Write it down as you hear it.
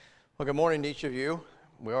Well, good morning to each of you.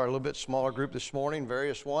 We are a little bit smaller group this morning,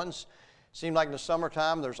 various ones. Seems like in the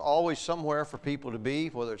summertime there's always somewhere for people to be,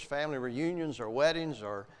 whether it's family reunions or weddings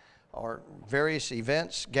or various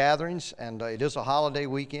events, gatherings, and it is a holiday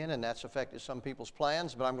weekend, and that's affected some people's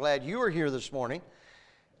plans. But I'm glad you are here this morning,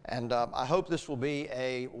 and I hope this will be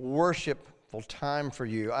a worshipful time for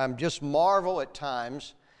you. I'm just marvel at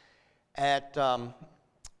times at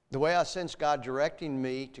the way I sense God directing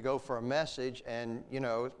me to go for a message, and you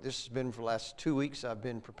know, this has been for the last 2 weeks I've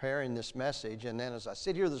been preparing this message, and then as I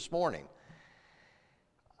sit here this morning,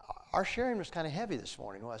 our sharing was kind of heavy this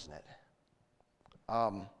morning, wasn't it?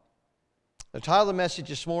 The title of the message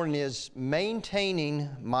this morning is Maintaining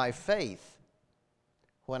My Faith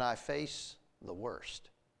When I Face the Worst.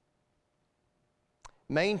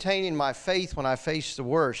 Maintaining my faith when I face the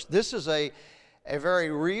worst. This is a very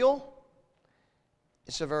real,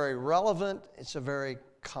 it's a very relevant, it's a very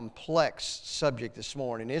complex subject this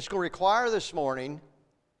morning. It's going to require this morning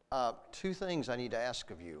two things I need to ask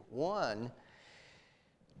of you. One,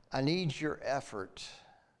 I need your effort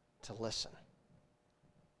to listen.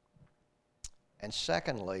 And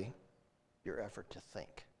secondly, your effort to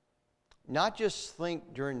think. Not just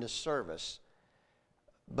think during the service,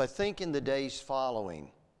 but think in the days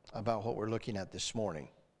following about what we're looking at this morning.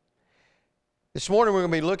 This morning we're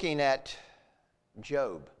going to be looking at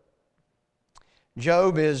Job.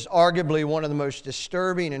 Job is arguably one of the most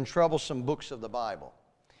disturbing and troublesome books of the Bible.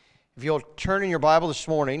 If you'll turn in your Bible this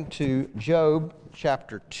morning to Job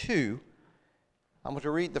chapter 2, I'm going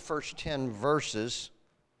to read the first 10 verses,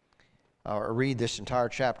 or read this entire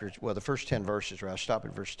chapter, well, the first 10 verses, I'll stop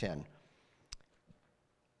at verse 10.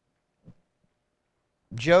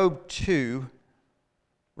 Job 2,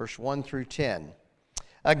 verse 1 through 10.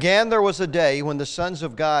 Again, there was a day when the sons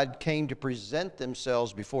of God came to present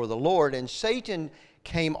themselves before the Lord, and Satan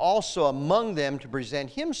came also among them to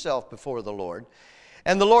present himself before the Lord.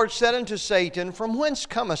 And the Lord said unto Satan, From whence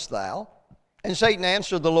comest thou? And Satan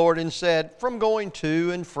answered the Lord and said, From going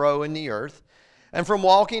to and fro in the earth, and from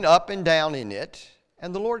walking up and down in it.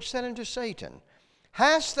 And the Lord said unto Satan,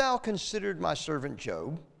 Hast thou considered my servant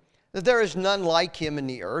Job, that there is none like him in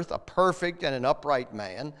the earth, a perfect and an upright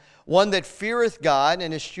man, one that feareth God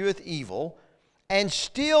and escheweth evil, and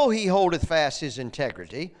still he holdeth fast his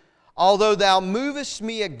integrity, although thou movest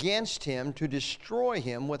me against him to destroy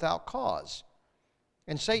him without cause.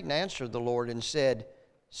 And Satan answered the Lord and said,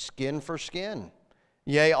 Skin for skin,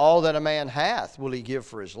 yea, all that a man hath will he give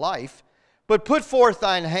for his life. But put forth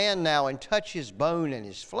thine hand now and touch his bone and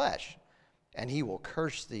his flesh, and he will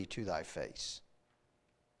curse thee to thy face.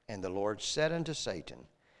 And the Lord said unto Satan,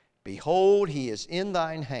 Behold, he is in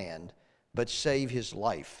thine hand, but save his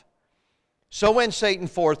life. So went Satan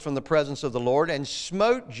forth from the presence of the Lord, and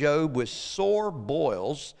smote Job with sore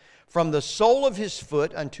boils from the sole of his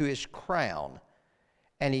foot unto his crown.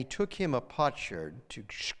 And he took him a potsherd to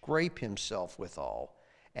scrape himself withal,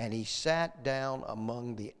 and he sat down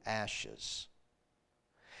among the ashes.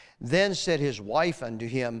 Then said his wife unto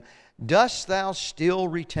him, Dost thou still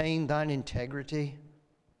retain thine integrity?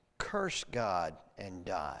 Curse God and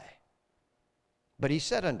die. But he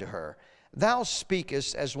said unto her, Thou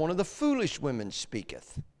speakest as one of the foolish women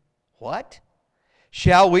speaketh. What?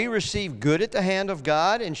 Shall we receive good at the hand of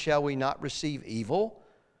God, and shall we not receive evil?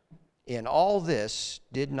 In all this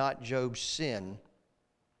did not Job sin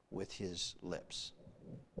with his lips.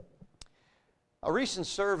 A recent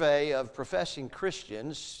survey of professing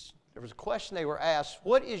Christians, there was a question they were asked,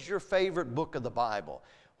 what is your favorite book of the Bible?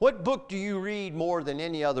 What book do you read more than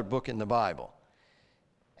any other book in the Bible?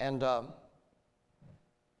 And the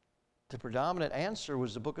predominant answer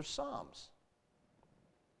was the book of Psalms.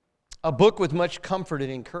 A book with much comfort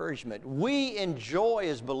and encouragement. We enjoy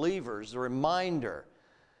as believers the reminder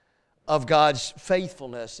of God's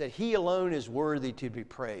faithfulness, that He alone is worthy to be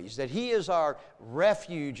praised, that He is our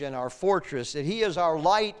refuge and our fortress, that He is our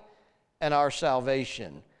light and our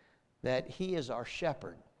salvation, that He is our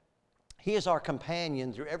shepherd. He is our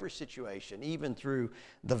companion through every situation, even through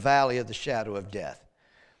the valley of the shadow of death.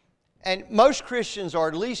 And most Christians are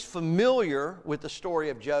at least familiar with the story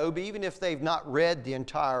of Job, even if they've not read the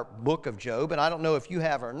entire book of Job, and I don't know if you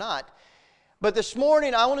have or not. But this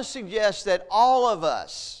morning I want to suggest that all of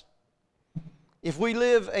us, if we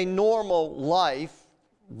live a normal life,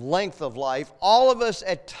 length of life, all of us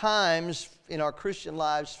at times in our Christian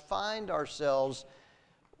lives find ourselves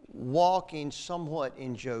walking somewhat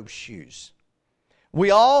in Job's shoes. We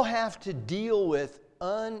all have to deal with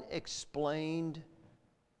unexplained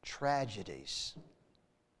tragedies,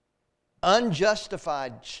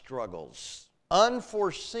 unjustified struggles,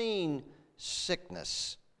 unforeseen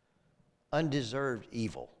sickness, undeserved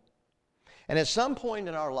evil. And at some point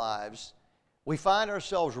in our lives, we find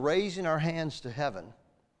ourselves raising our hands to heaven,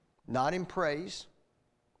 not in praise,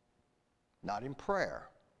 not in prayer,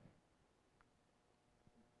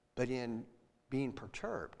 but in being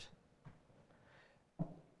perturbed.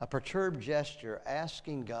 A perturbed gesture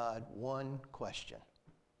asking God one question.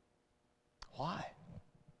 Why?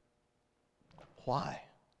 Why?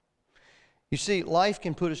 You see, life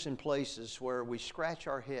can put us in places where we scratch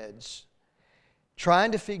our heads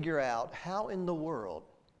trying to figure out how in the world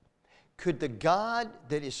could the God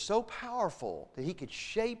that is so powerful that He could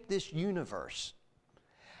shape this universe,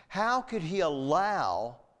 how could He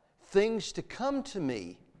allow things to come to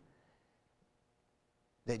me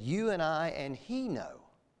that you and I and He know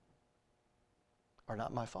are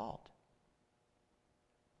not my fault?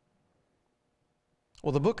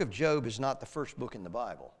 Well, the book of Job is not the first book in the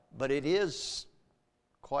Bible, but it is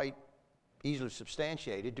quite easily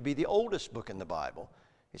substantiated to be the oldest book in the Bible.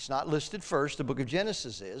 It's not listed first, the book of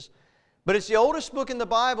Genesis is, but it's the oldest book in the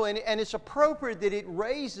Bible, and it's appropriate that it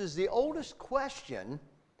raises the oldest question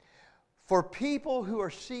for people who are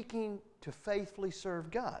seeking to faithfully serve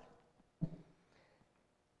God.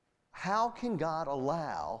 How can God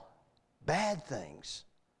allow bad things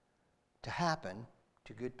to happen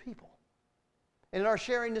to good people? And in our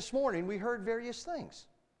sharing this morning, we heard various things,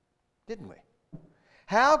 didn't we?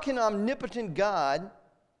 How can omnipotent God,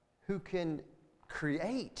 who can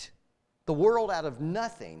create the world out of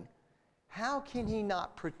nothing, how can He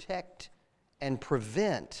not protect and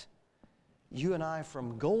prevent you and I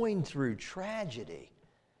from going through tragedy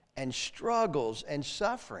and struggles and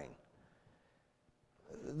suffering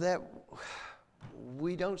that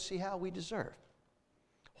we don't see how we deserve?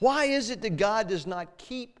 Why is it that God does not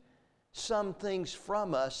keep some things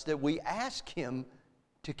from us that we ask Him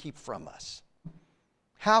to keep from us?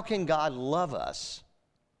 How can God love us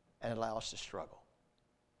and allow us to struggle?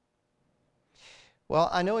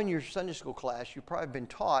 Well, I know in your Sunday school class you've probably been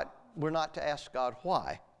taught we're not to ask God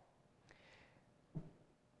why.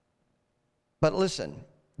 But listen,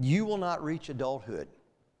 you will not reach adulthood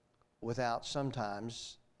without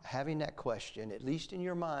sometimes having that question, at least in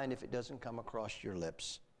your mind if it doesn't come across your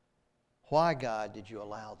lips. Why, God, did you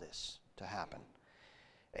allow this to happen?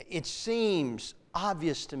 It seems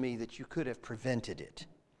obvious to me that you could have prevented it.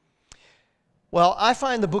 Well, I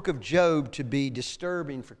find the book of Job to be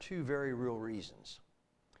disturbing for two very real reasons.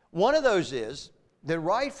 One of those is that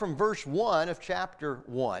right from verse 1 of chapter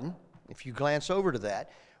 1, if you glance over to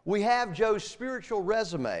that, we have Job's spiritual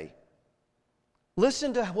resume.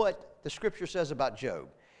 Listen to what the Scripture says about Job.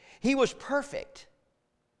 He was perfect.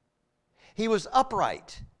 He was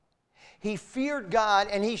upright. He feared God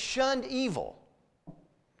and he shunned evil.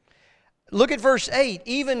 Look at verse 8.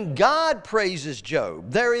 Even God praises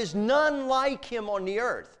Job. There is none like him on the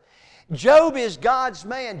earth. Job is God's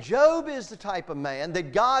man. Job is the type of man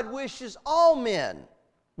that God wishes all men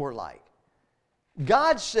were like.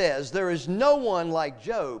 God says there is no one like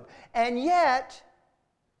Job. And yet,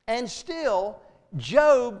 and still,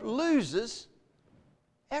 Job loses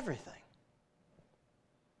everything.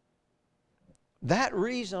 That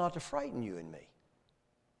reason ought to frighten you and me.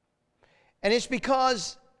 And it's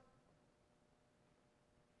because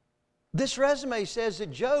this resume says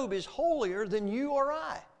that Job is holier than you or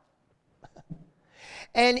I.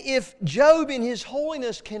 And if Job in his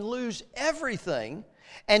holiness can lose everything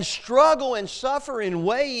and struggle and suffer in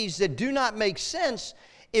ways that do not make sense,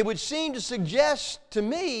 it would seem to suggest to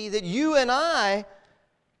me that you and I,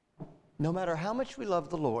 no matter how much we love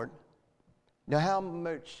the Lord, no matter how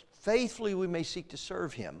much faithfully we may seek to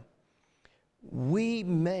serve Him, we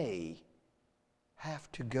may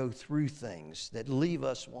have to go through things that leave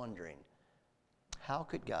us wondering, how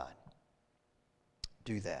could God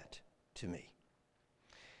do that to me?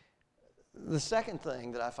 The second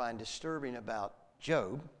thing that I find disturbing about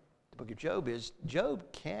Job, the book of Job, is Job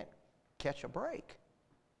can't catch a break.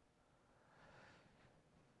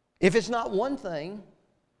 If it's not one thing,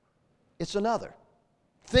 it's another.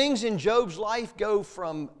 Things in Job's life go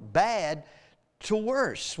from bad to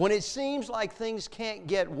worse. When it seems like things can't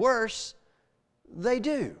get worse, they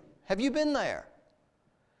do. Have you been there?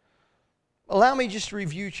 Allow me just to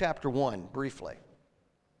review chapter 1 briefly.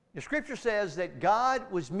 The Scripture says that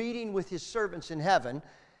God was meeting with His servants in heaven,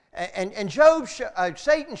 and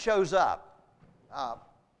Satan shows up.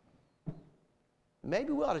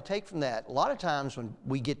 Maybe we ought to take from that, a lot of times when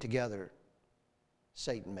we get together,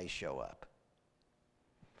 Satan may show up.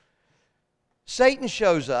 Satan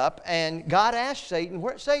shows up, and God asks Satan,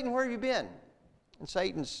 where have you been? And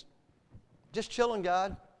Satan's just chilling,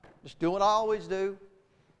 God, just doing what I always do,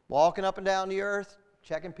 walking up and down the earth,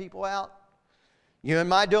 checking people out. You're in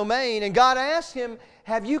my domain. And God asked him,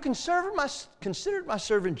 have you considered my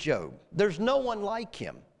servant Job? There's no one like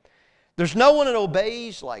him. There's no one that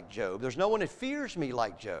obeys like Job. There's no one that fears me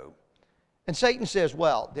like Job. And Satan says,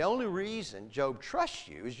 well, the only reason Job trusts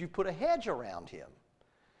you is you put a hedge around him.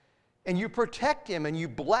 And you protect him and you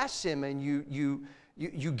bless him and you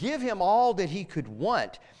give him all that he could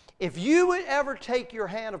want. If you would ever take your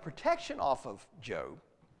hand of protection off of Job,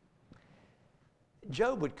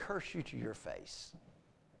 Job would curse you to your face.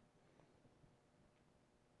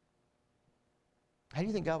 How do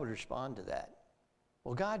you think God would respond to that?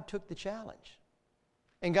 Well, God took the challenge.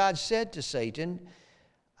 And God said to Satan,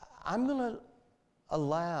 I'm going to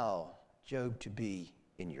allow Job to be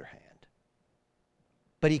in your hand.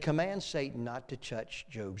 But he commands Satan not to touch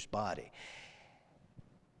Job's body.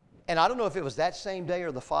 And I don't know if it was that same day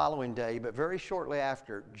or the following day, but very shortly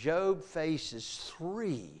after, Job faces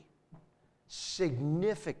 3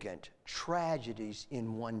 significant tragedies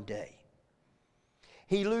in one day.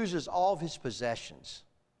 He loses all of his possessions,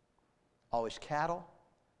 all his cattle,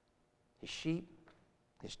 his sheep,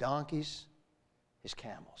 his donkeys, his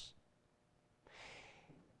camels.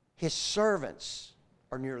 His servants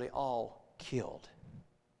are nearly all killed.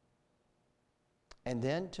 And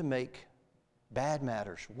then to make bad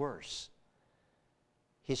matters worse,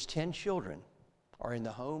 his 10 children are in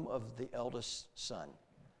the home of the eldest son.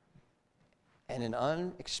 And an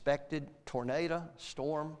unexpected tornado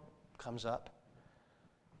storm comes up,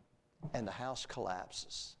 and the house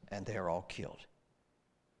collapses, and they are all killed.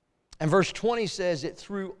 And verse 20 says that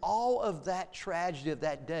through all of that tragedy of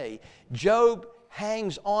that day, Job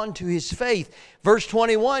hangs on to his faith. Verse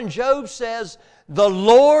 21, Job says, the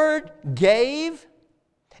Lord gave,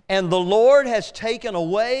 and the Lord has taken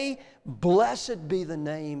away. Blessed be the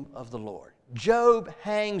name of the Lord. Job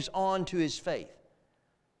hangs on to his faith.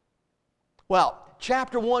 Well,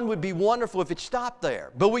 chapter 1 would be wonderful if it stopped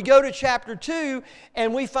there. But we go to chapter 2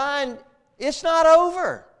 and we find it's not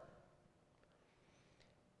over.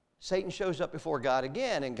 Satan shows up before God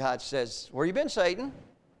again, and God says, where you been, Satan?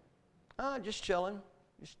 Just chilling,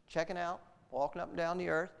 just checking out, walking up and down the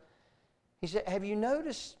earth. He said, have you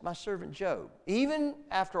noticed my servant Job? Even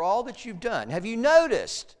after all that you've done, have you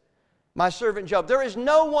noticed my servant Job? There is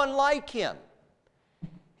no one like him.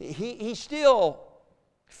 He still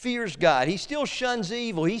fears God. He still shuns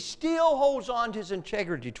evil. He still holds on to his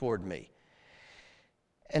integrity toward me.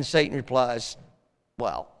 And Satan replies,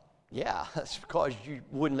 well, yeah, that's because you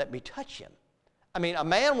wouldn't let me touch him. I mean, a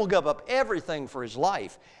man will give up everything for his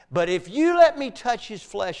life, but if you let me touch his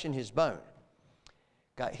flesh and his bone,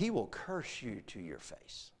 God, he will curse you to your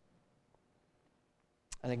face.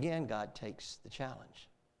 And again, God takes the challenge.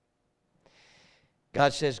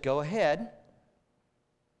 God says, go ahead.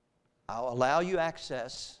 I'll allow you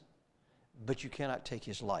access, but you cannot take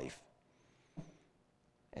his life.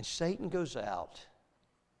 And Satan goes out,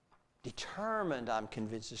 determined, I'm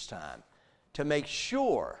convinced this time, to make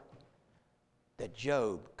sure that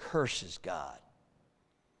Job curses God.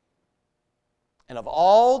 And of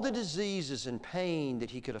all the diseases and pain that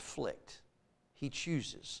he could afflict, he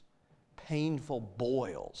chooses painful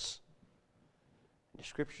boils. And the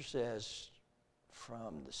scripture says,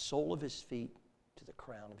 from the sole of his feet to the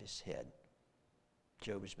crown of his head,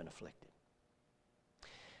 Job has been afflicted.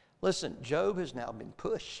 Listen, Job has now been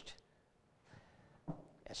pushed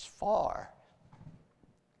as far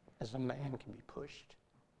as a man can be pushed.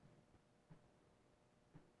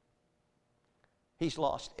 He's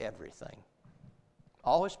lost everything.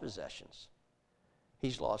 All his possessions.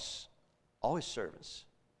 He's lost all his servants.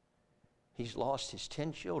 He's lost his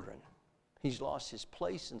 10 children. He's lost his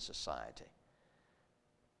place in society.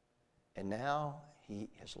 And now he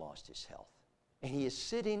has lost his health. And he is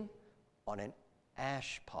sitting on an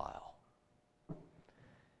ash pile,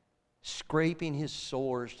 scraping his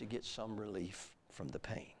sores to get some relief from the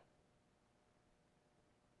pain.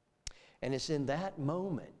 And it's in that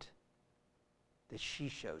moment that she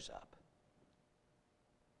shows up.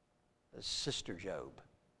 Sister Job.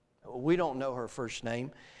 We don't know her first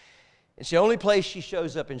name. It's the only place she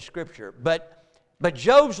shows up in Scripture. But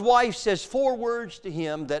Job's wife says 4 words to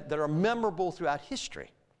him that are memorable throughout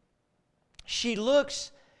history. She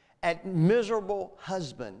looks at miserable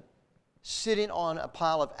husband sitting on a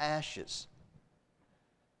pile of ashes,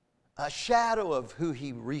 a shadow of who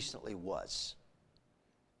he recently was.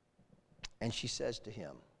 And she says to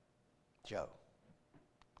him, Job,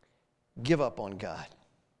 give up on God.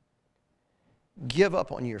 Give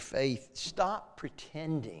up on your faith. Stop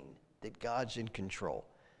pretending that God's in control.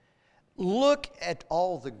 Look at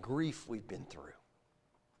all the grief we've been through.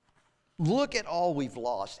 Look at all we've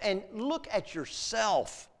lost. And look at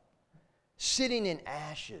yourself. sitting in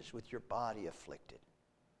ashes with your body afflicted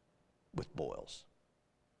with boils.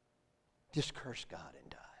 Just curse God and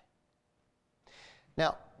die.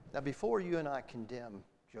 Now, before you and I condemn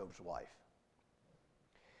Job's wife,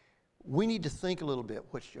 we need to think a little bit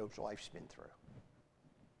what Job's wife's been through.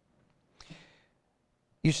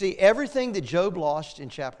 You see, everything that Job lost in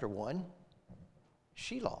chapter 1,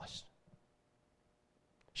 she lost.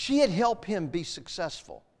 She had helped him be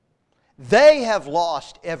successful. They have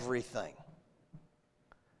lost everything.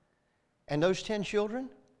 And those 10 children,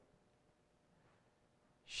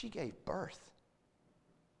 she gave birth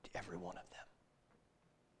to every one of them.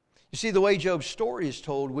 You see, the way Job's story is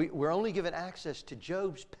told, we're only given access to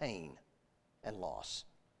Job's pain and loss,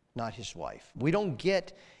 not his wife. We don't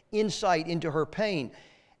get insight into her pain.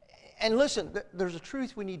 And listen, there's a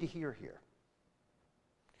truth we need to hear here.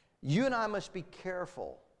 You and I must be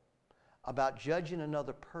careful about judging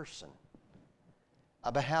another person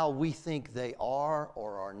about how we think they are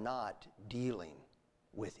or are not dealing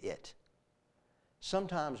with it.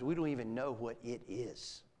 Sometimes we don't even know what it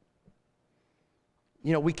is.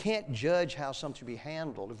 You know, we can't judge how something should be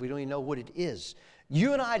handled if we don't even know what it is.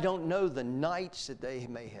 You and I don't know the nights that they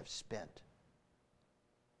may have spent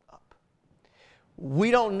up. We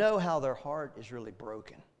don't know how their heart is really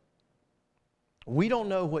broken. We don't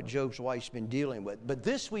know what Job's wife's been dealing with, but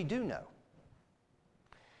this we do know.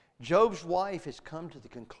 Job's wife has come to the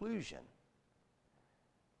conclusion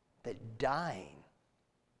that dying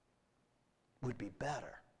would be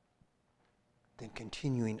better than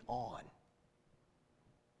continuing on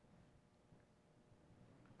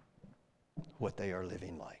what they are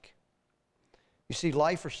living like. You see,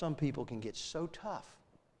 life for some people can get so tough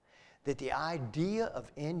that the idea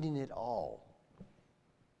of ending it all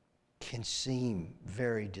can seem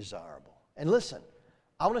very desirable. And listen,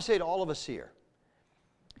 I want to say to all of us here,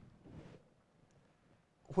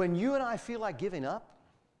 when you and I feel like giving up,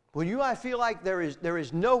 when you and I feel like there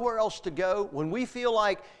is nowhere else to go, when we feel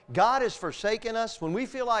like God has forsaken us, when we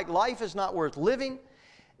feel like life is not worth living,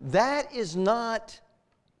 that is not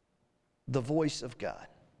the voice of God.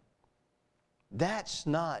 That's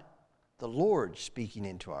not the Lord speaking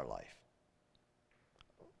into our life.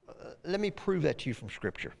 Let me prove that to you from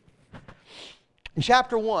Scripture. In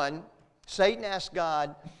chapter 1, Satan asked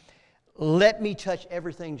God, let me touch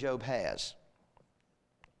everything Job has.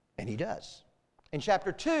 And he does. In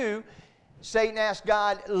chapter 2, Satan asked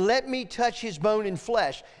God, let me touch his bone and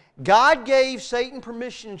flesh. God gave Satan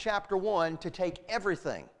permission in chapter 1 to take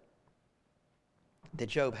everything that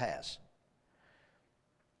Job has.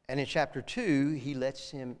 And in chapter 2, he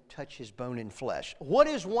lets him touch his bone and flesh. What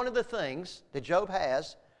is one of the things that Job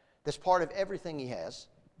has that's part of everything he has?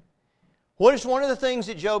 What is one of the things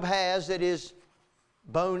that Job has that is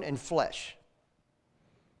bone and flesh?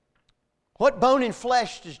 What bone and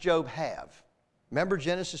flesh does Job have? Remember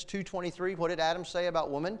Genesis 2:23? What did Adam say about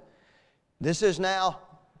woman? This is now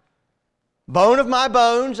bone of my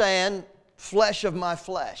bones and flesh of my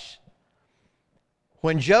flesh.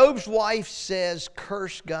 When Job's wife says,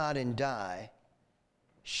 curse God and die,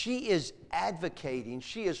 she is advocating,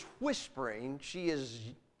 she is whispering, she is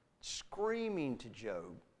screaming to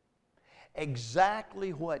Job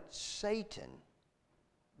exactly what Satan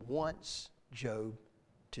wants Job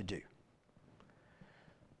to do.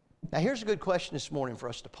 Now here's a good question this morning for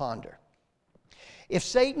us to ponder. If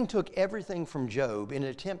Satan took everything from Job in an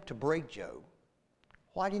attempt to break Job,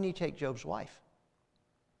 why didn't he take Job's wife?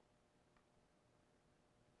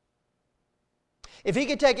 If he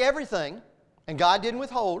could take everything and God didn't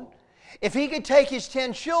withhold, if he could take his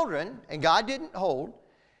 10 children and God didn't hold,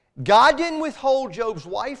 God didn't withhold Job's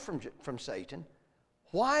wife from Satan,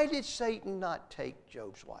 why did Satan not take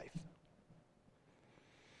Job's wife?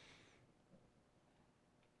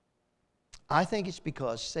 I think it's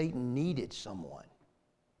because Satan needed someone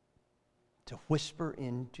to whisper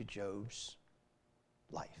into Job's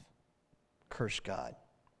life, curse God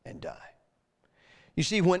and die. You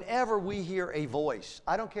see, whenever we hear a voice,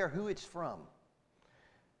 I don't care who it's from,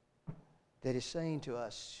 that is saying to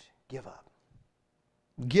us, give up.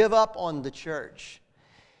 Give up on the church.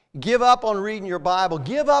 Give up on reading your Bible.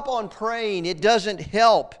 Give up on praying. It doesn't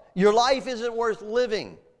help. Your life isn't worth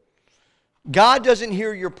living. God doesn't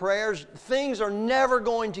hear your prayers. Things are never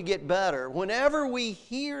going to get better. Whenever we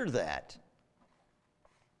hear that,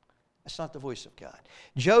 that's not the voice of God.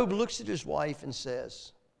 Job looks at his wife and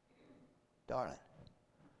says, darling,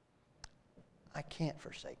 I can't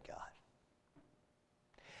forsake God.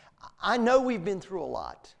 I know we've been through a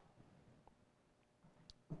lot,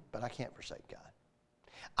 but I can't forsake God.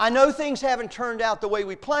 I know things haven't turned out the way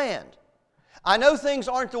we planned. I know things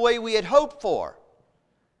aren't the way we had hoped for.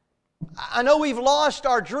 I know we've lost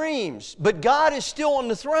our dreams, but God is still on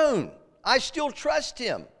the throne. I still trust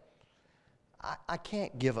Him. I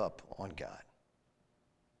can't give up on God.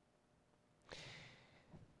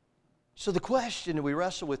 So the question that we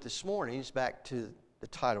wrestle with this morning is back to the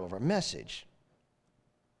title of our message.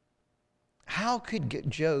 How could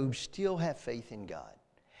Job still have faith in God?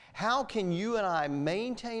 How can you and I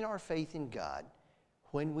maintain our faith in God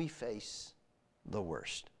when we face the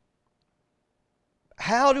worst?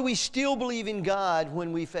 How do we still believe in God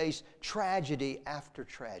when we face tragedy after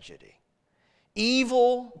tragedy?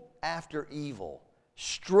 Evil after evil,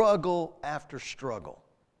 struggle after struggle.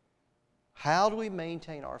 How do we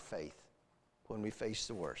maintain our faith when we face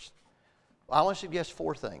the worst? Well, I want to suggest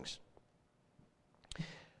 4 things.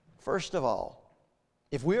 First of all,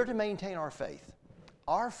 if we are to maintain our faith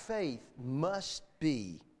must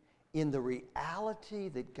be in the reality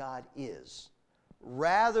that God is,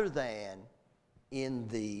 rather than in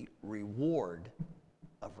the reward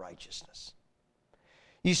of righteousness.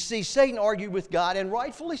 You see, Satan argued with God, and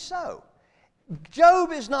rightfully so.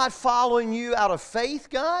 Job is not following you out of faith,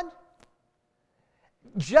 God.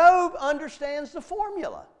 Job understands the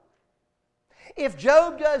formula. If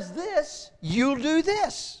Job does this, you'll do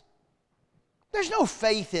this. There's no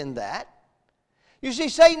faith in that. You see,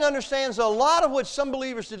 Satan understands a lot of what some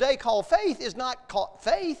believers today call faith is not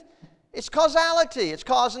faith. It's causality. It's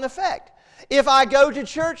cause and effect. If I go to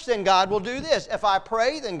church, then God will do this. If I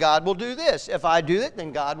pray, then God will do this. If I do it,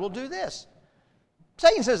 then God will do this.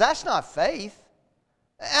 Satan says that's not faith.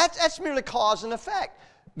 That's merely cause and effect.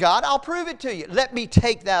 God, I'll prove it to you. Let me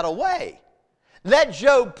take that away. Let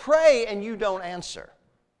Job pray and you don't answer.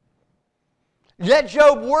 Let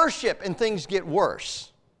Job worship and things get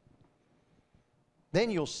worse. Then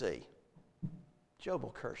you'll see. Job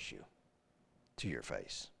will curse you to your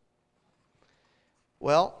face.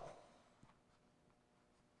 Well,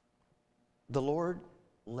 the Lord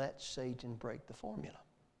lets Satan break the formula.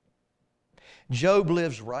 Job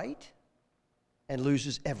lives right and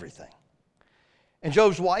loses everything. And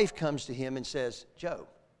Job's wife comes to him and says, Job,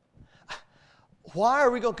 why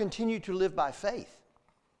are we going to continue to live by faith?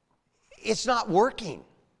 It's not working.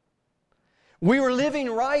 We were living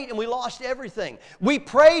right and we lost everything. We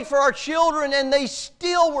prayed for our children and they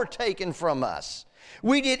still were taken from us.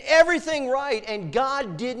 We did everything right and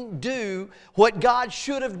God didn't do what God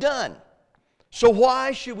should have done. So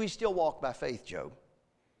why should we still walk by faith, Job?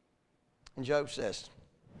 And Job says,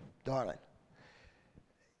 darling,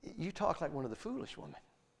 you talk like one of the foolish women.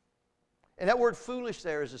 And that word foolish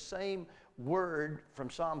there is the same word from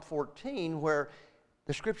Psalm 14 where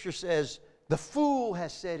the scripture says, the fool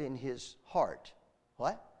has said in his heart,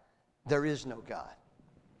 what? There is no God.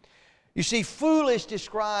 You see, foolish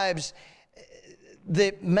describes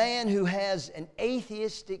the man who has an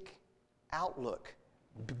atheistic outlook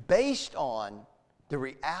based on the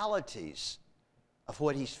realities of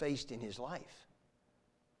what he's faced in his life.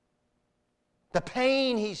 The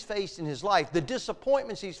pain he's faced in his life, the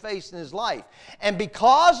disappointments he's faced in his life. And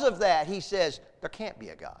because of that, he says, there can't be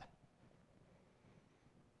a God.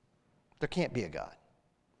 There can't be a God.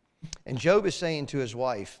 And Job is saying to his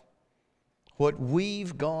wife, what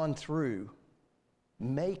we've gone through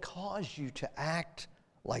may cause you to act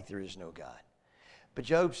like there is no God. But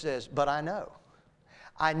Job says, but I know.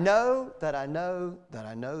 I know that I know that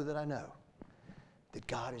I know that I know that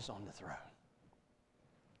God is on the throne.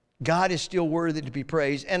 God is still worthy to be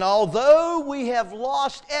praised. And although we have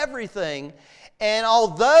lost everything, and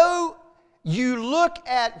although you look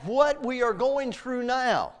at what we are going through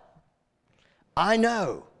now, I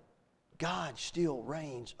know God still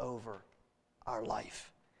reigns over our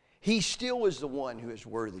life. He still is the one who is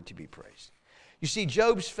worthy to be praised. You see,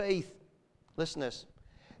 Job's faith, listen to this,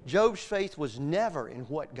 Job's faith was never in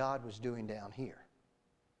what God was doing down here.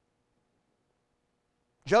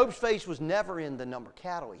 Job's faith was never in the number of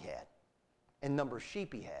cattle he had and number of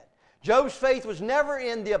sheep he had. Job's faith was never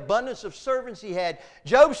in the abundance of servants he had.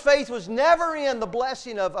 Job's faith was never in the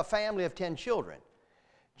blessing of a family of 10 children.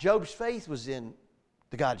 Job's faith was in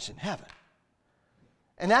the God that's in heaven.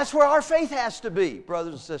 And that's where our faith has to be,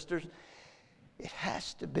 brothers and sisters. It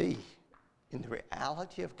has to be in the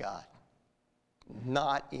reality of God,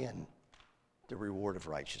 not in the reward of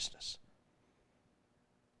righteousness.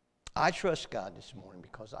 I trust God this morning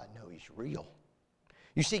because I know He's real.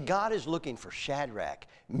 You see, God is looking for Shadrach,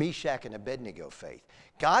 Meshach, and Abednego faith.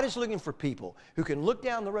 God is looking for people who can look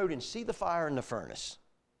down the road and see the fire in the furnace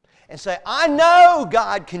and say, I know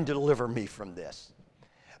God can deliver me from this.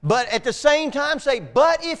 But at the same time say,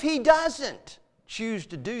 but if He doesn't choose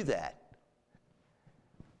to do that,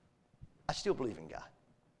 I still believe in God.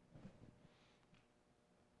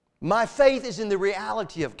 My faith is in the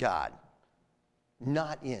reality of God.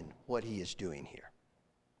 not in what he is doing here.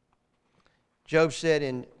 Job said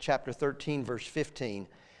in chapter 13, verse 15,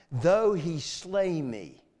 though he slay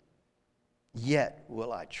me, yet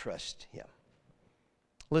will I trust him.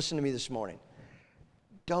 Listen to me this morning.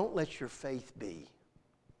 Don't let your faith be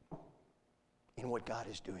in what God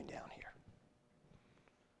is doing down here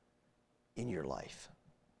in your life,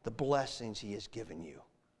 the blessings he has given you.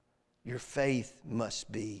 Your faith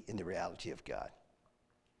must be in the reality of God.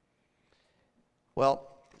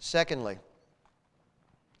 Well, secondly,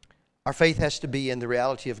 our faith has to be in the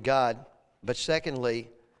reality of God. But secondly,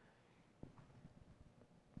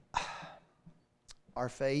 our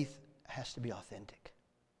faith has to be authentic.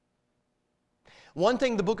 One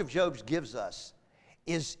thing the book of Job gives us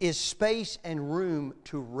is space and room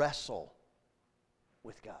to wrestle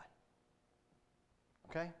with God.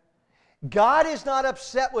 Okay? God is not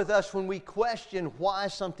upset with us when we question why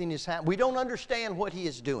something is happening. We don't understand what he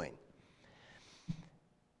is doing.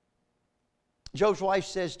 Job's wife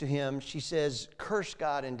says to him, she says, curse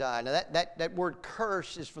God and die. Now that word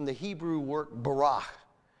curse is from the Hebrew word barach.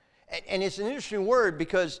 And it's an interesting word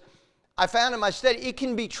because I found in my study it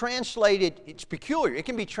can be translated, it's peculiar, it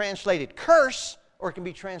can be translated curse or it can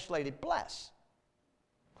be translated bless.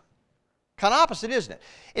 Kind of opposite, isn't it?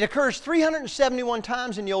 It occurs 371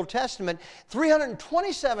 times in the Old Testament.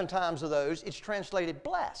 327 times of those it's translated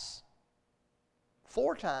bless.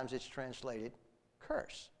 4 times it's translated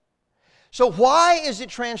curse. So why is it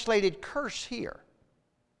translated curse here?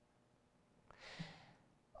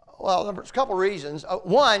 Well, there's a couple reasons.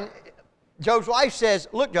 One, Job's wife says,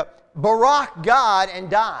 look, Job, barach God and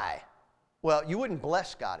die. Well, you wouldn't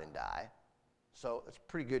bless God and die. So it's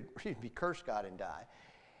pretty good to be curse God and die.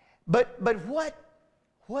 But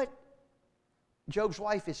what Job's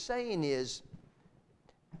wife is saying is,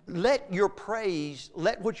 let your praise,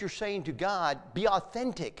 let what you're saying to God be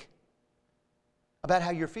authentic about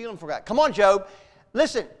how you're feeling for God. Come on, Job.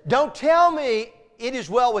 Listen, don't tell me it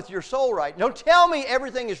is well with your soul right. Don't tell me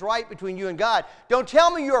everything is right between you and God. Don't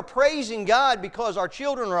tell me you're praising God because our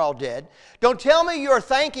children are all dead. Don't tell me you're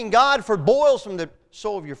thanking God for boils from the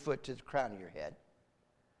sole of your foot to the crown of your head.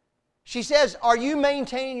 She says, are you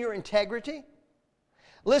maintaining your integrity?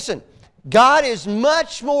 Listen, God is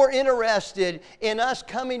much more interested in us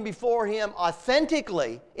coming before him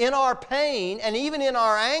authentically in our pain and even in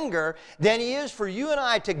our anger than he is for you and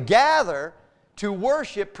I to gather to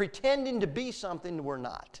worship pretending to be something we're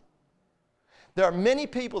not. There are many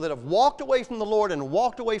people that have walked away from the Lord and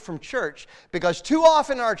walked away from church because too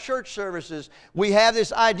often in our church services we have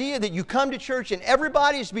this idea that you come to church and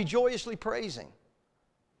everybody is to be joyously praising.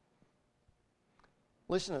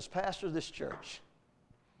 Listen, as pastor of this church,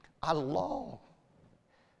 I long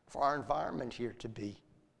for our environment here to be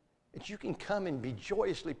that you can come and be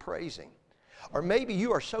joyously praising. Or maybe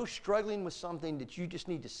you are so struggling with something that you just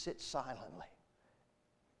need to sit silently.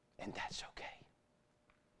 And that's okay.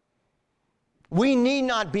 We need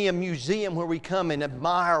not be a museum where we come and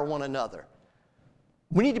admire one another.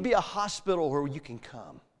 We need to be a hospital where you can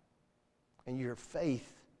come and your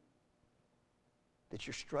faith that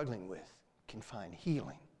you're struggling with can find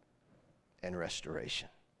healing and restoration.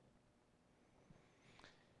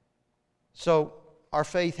 So our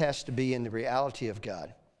faith has to be in the reality of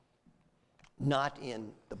God, not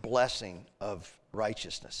in the blessing of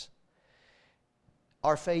righteousness.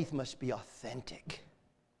 Our faith must be authentic.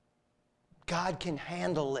 God can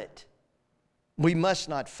handle it. We must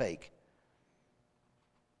not fake.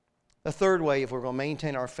 The third way, if we're going to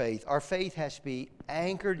maintain our faith has to be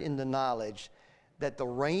anchored in the knowledge that the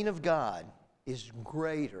reign of God is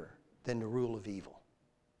greater than the rule of evil.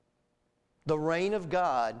 The reign of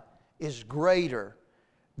God is greater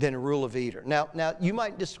than a rule of evil. Now, you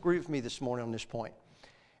might disagree with me this morning on this point.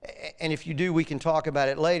 And if you do, we can talk about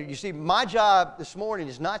it later. You see, my job this morning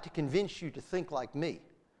is not to convince you to think like me.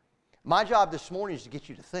 My job this morning is to get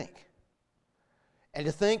you to think. And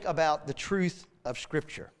to think about the truth of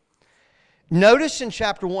Scripture. Notice in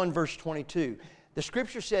chapter 1, verse 22, the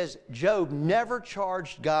Scripture says Job never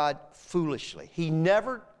charged God foolishly. He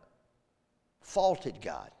never faulted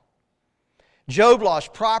God. Job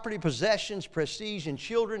lost property, possessions, prestige, and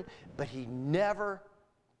children, but he never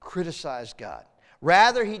criticized God.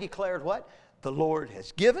 Rather, he declared what? The Lord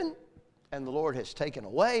has given and the Lord has taken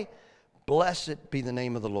away. Blessed be the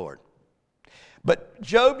name of the Lord. But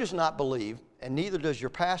Job does not believe, and neither does your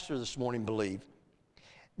pastor this morning believe,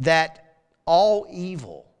 that all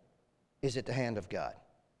evil is at the hand of God.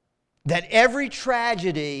 That every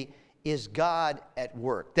tragedy is God at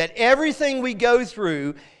work. That everything we go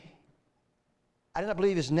through, I do not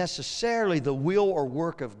believe is necessarily the will or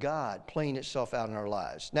work of God playing itself out in our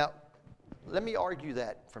lives. Now, let me argue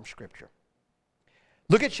that from Scripture.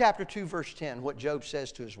 Look at chapter 2, verse 10, what Job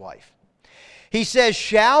says to his wife. He says,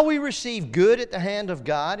 shall we receive good at the hand of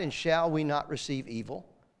God, and shall we not receive evil?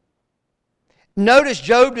 Notice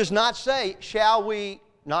Job does not say, shall we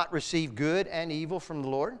not receive good and evil from the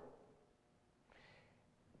Lord?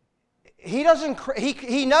 He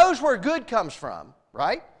knows where good comes from,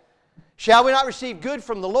 right? Shall we not receive good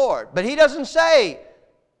from the Lord? But he doesn't say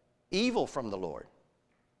evil from the Lord.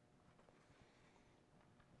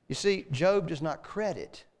 You see, Job does not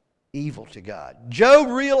credit evil to God. Job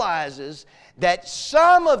realizes that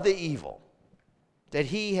some of the evil that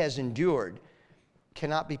he has endured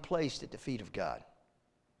cannot be placed at the feet of God,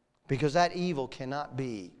 because that evil cannot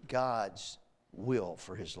be God's will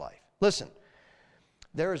for his life. Listen,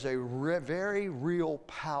 there is a very real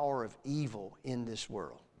power of evil in this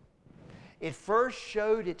world. It first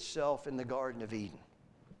showed itself in the Garden of Eden.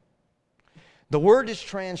 The word that's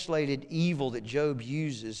translated evil that Job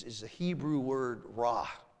uses is the Hebrew word ra.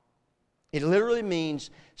 It literally means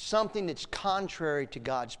something that's contrary to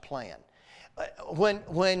God's plan.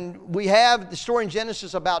 When we have the story in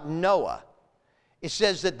Genesis about Noah, it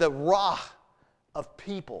says that the ra of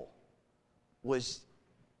people was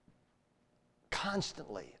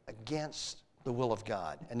constantly against the will of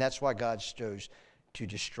God. And that's why God chose to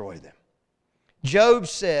destroy them. Job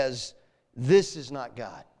says, this is not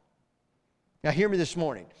God. Now hear me this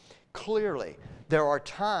morning. Clearly, there are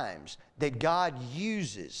times that God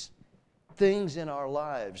uses things in our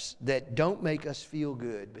lives that don't make us feel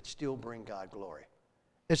good, but still bring God glory.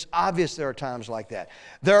 It's obvious there are times like that.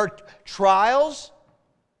 There are trials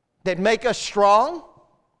that make us strong.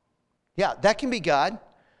 Yeah, that can be God.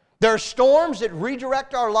 There are storms that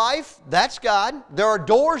redirect our life. That's God. There are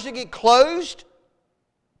doors that get closed.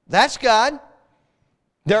 That's God.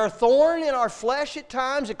 There are thorns in our flesh at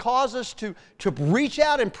times that cause us to reach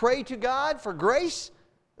out and pray to God for grace.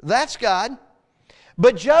 That's God.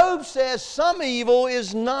 But Job says some evil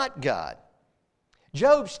is not God.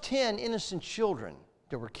 Job's 10 innocent children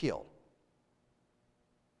that were killed,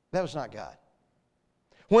 that was not God.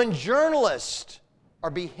 When journalists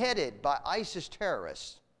are beheaded by ISIS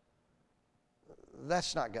terrorists,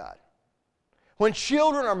 that's not God. When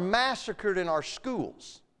children are massacred in our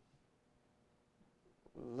schools,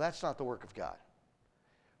 that's not the work of God.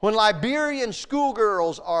 When Liberian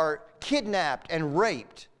schoolgirls are kidnapped and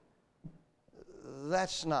raped,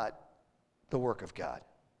 that's not the work of God.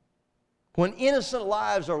 When innocent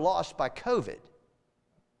lives are lost by COVID,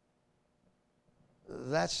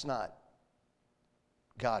 that's not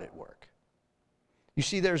God at work. You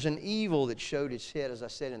see, there's an evil that showed its head, as I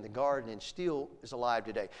said, in the garden and still is alive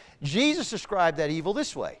today. Jesus described that evil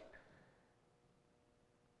this way.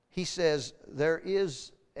 He says, there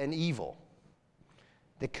is an evil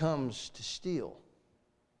that comes to steal,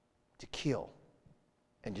 to kill,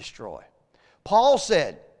 and destroy. Paul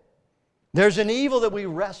said, there's an evil that we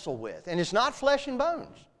wrestle with, and it's not flesh and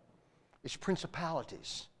bones. It's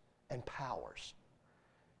principalities and powers.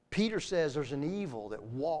 Peter says there's an evil that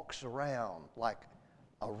walks around like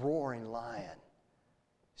a roaring lion,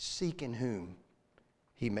 seeking whom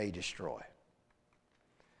he may destroy.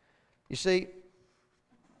 You see,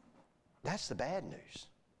 that's the bad news.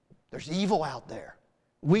 There's evil out there.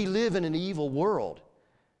 We live in an evil world.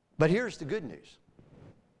 But here's the good news.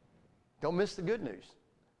 Don't miss the good news.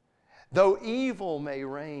 Though evil may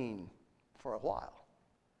reign for a while,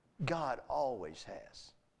 God always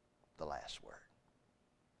has the last word.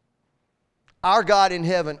 Our God in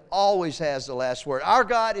heaven always has the last word. Our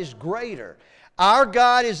God is greater. Our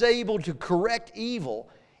God is able to correct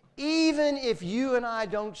evil, even if you and I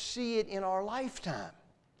don't see it in our lifetime.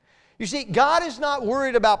 You see, God is not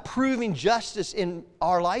worried about proving justice in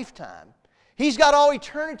our lifetime. He's got all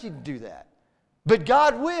eternity to do that. But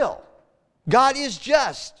God will. God is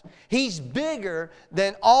just. He's bigger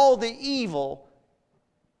than all the evil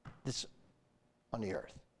that's on the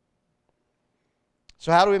earth.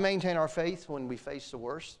 So how do we maintain our faith when we face the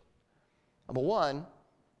worst? Number one,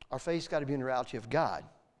 our faith's got to be in the reality of God,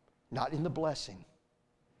 not in the blessing,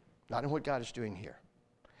 not in what God is doing here.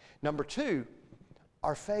 Number two,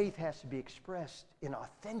 our faith has to be expressed in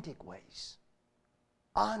authentic ways,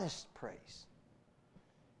 honest praise.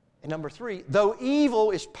 And number three, though evil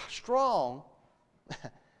is strong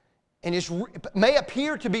and may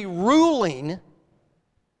appear to be ruling,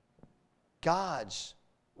 God's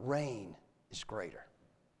reign is greater.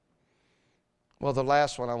 Well, the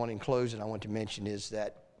last one I want to close and I want to mention is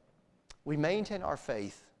that we maintain our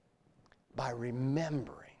faith by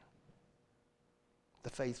remembering the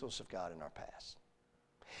faithfulness of God in our past.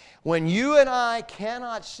 When you and I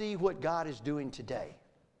cannot see what God is doing today,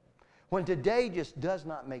 when today just does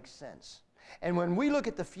not make sense, and when we look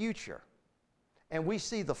at the future and we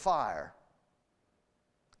see the fire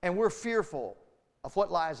and we're fearful of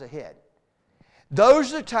what lies ahead.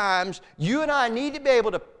 Those are the times you and I need to be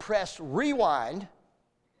able to press rewind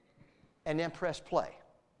and then press play.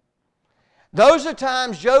 Those are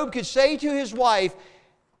times Job could say to his wife,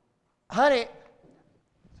 honey,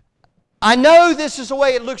 I know this is the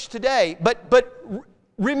way it looks today, but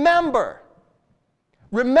remember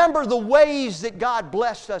the ways that God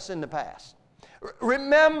blessed us in the past.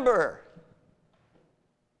 Remember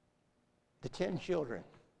the 10 children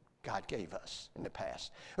God gave us in the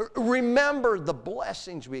past. Remember the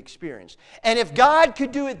blessings we experienced. And if God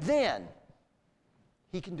could do it then,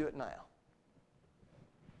 He can do it now.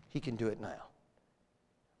 He can do it now.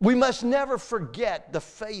 We must never forget the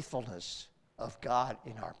faithfulness of God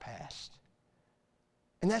in our past.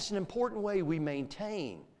 And that's an important way we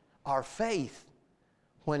maintain our faith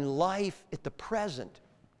when life at the present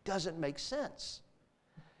doesn't make sense.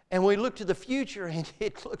 And we look to the future and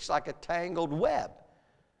it looks like a tangled web.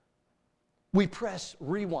 We press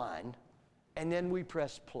rewind and then we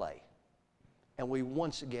press play. And we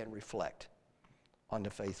once again reflect on the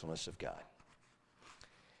faithfulness of God.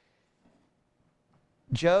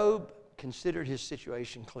 Job considered his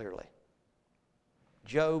situation clearly.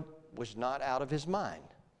 Job was not out of his mind,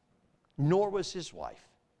 nor was his wife.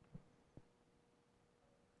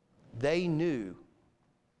 They knew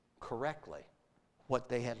correctly what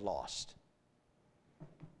they had lost.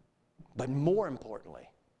 But more importantly,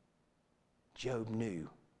 Job knew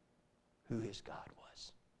who his God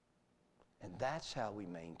was. And that's how we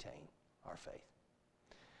maintain our faith.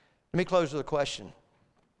 Let me close with a question.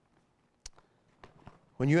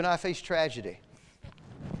 When you and I face tragedy,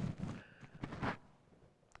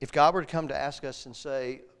 if God were to come to ask us and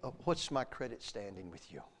say, what's my credit standing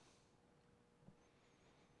with you?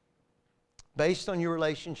 Based on your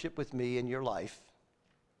relationship with me and your life,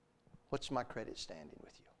 what's my credit standing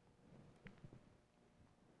with you?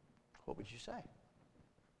 What would you say?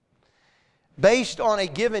 Based on a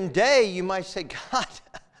given day, you might say, God,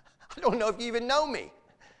 I don't know if you even know me.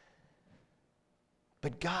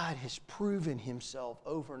 But God has proven Himself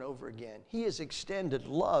over and over again. He has extended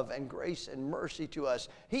love and grace and mercy to us.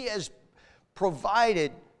 He has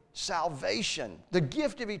provided salvation, the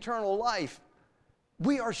gift of eternal life.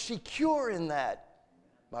 We are secure in that,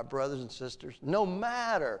 my brothers and sisters, no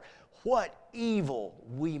matter what evil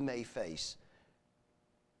we may face.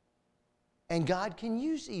 And God can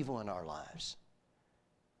use evil in our lives.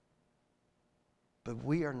 But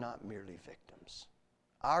we are not merely victims.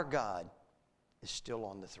 Our God is still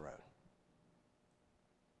on the throne.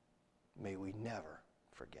 May we never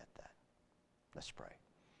forget that. Let's pray.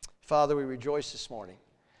 Father, we rejoice this morning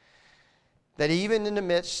that even in the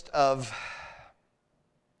midst of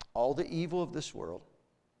all the evil of this world,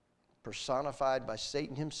 personified by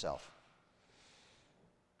Satan himself,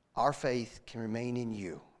 our faith can remain in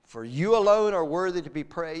you. For you alone are worthy to be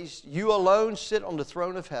praised. You alone sit on the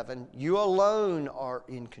throne of heaven. You alone are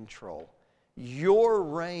in control. Your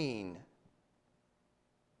reign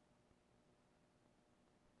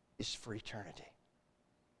is for eternity.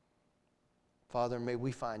 Father, may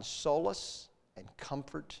we find solace and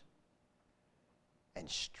comfort and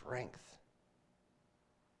strength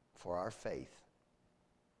for our faith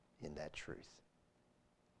in that truth.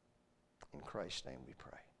 In Christ's name we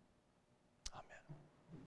pray. Amen.